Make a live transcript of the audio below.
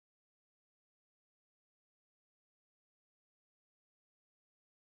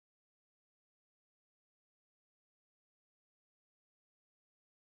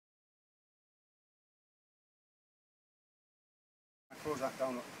close that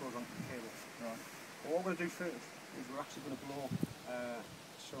down, close onto the cable. Right. But what we're going to do first is we're actually going to blow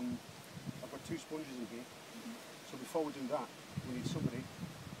some. I've got 2 sponges in here. So before we do that, we need somebody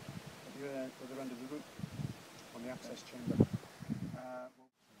at the other end of the room on the access chamber.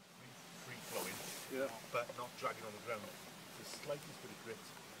 Free flowing, but not dragging on the ground. The slightest bit of grit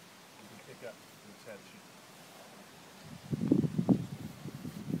you can pick up in the tear sheet.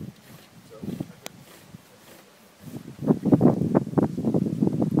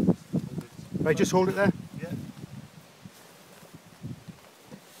 Right, just hold it there. Yeah.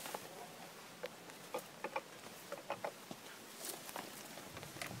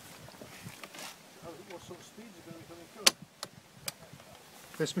 What sort of speeds are going to be coming through?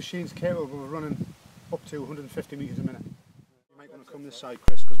 This machine's capable of running up to 150 metres a minute. You might want to come this side,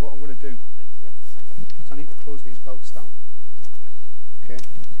 Chris, because what I'm going to do is I need to close these belts down. Okay,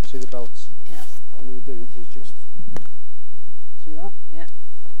 see the belts? Yeah. What I'm going to do is just, see that? Yeah.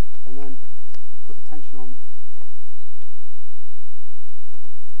 And then put the tension on.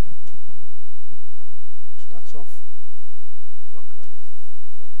 So that's off.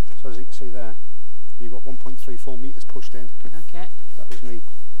 So as you can see there, you've got 1.34 metres pushed in. Okay. That was me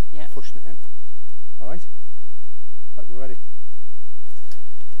pushing it in. Alright? Right, we're ready.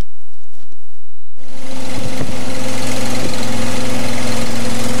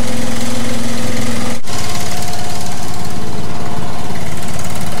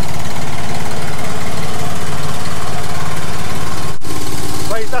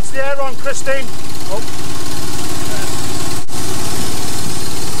 Right, that's the air on, Christine. Oh.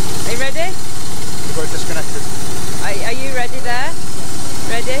 Are you ready? We've got it disconnected. Are you ready there?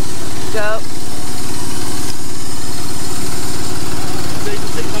 Ready? Go.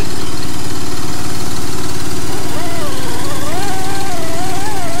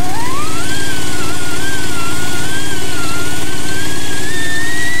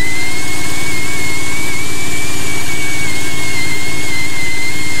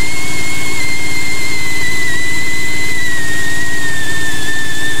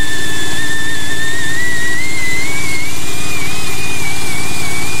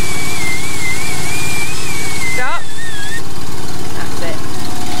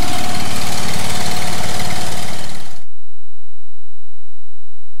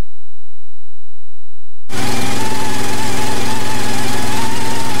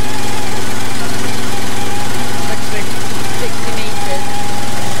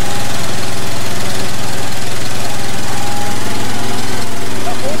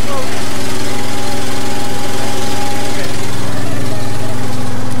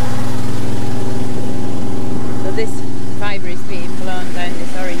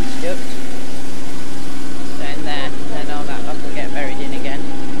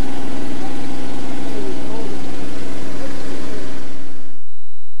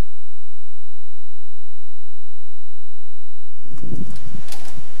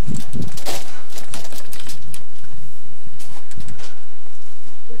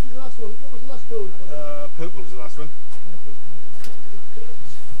 Purple was the last one.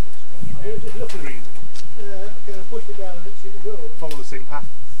 Green. Okay, I pushed it down and it's in the road. Follow the same path.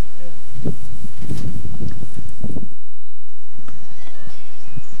 Yeah.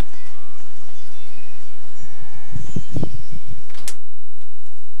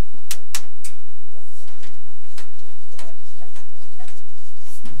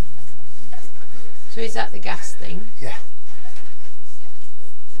 So is that the gas thing? Yeah.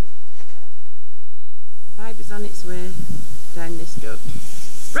 Fibre's on its way down this duct.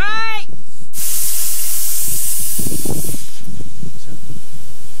 Right!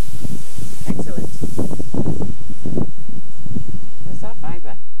 Excellent. Where's our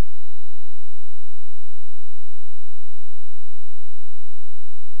fibre?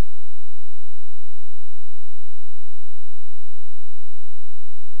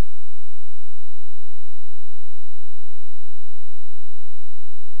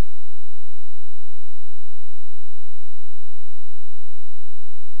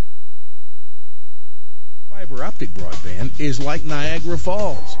 Fiber optic broadband is like Niagara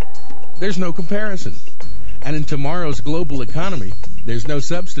Falls. There's no comparison. And in tomorrow's global economy, there's no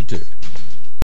substitute.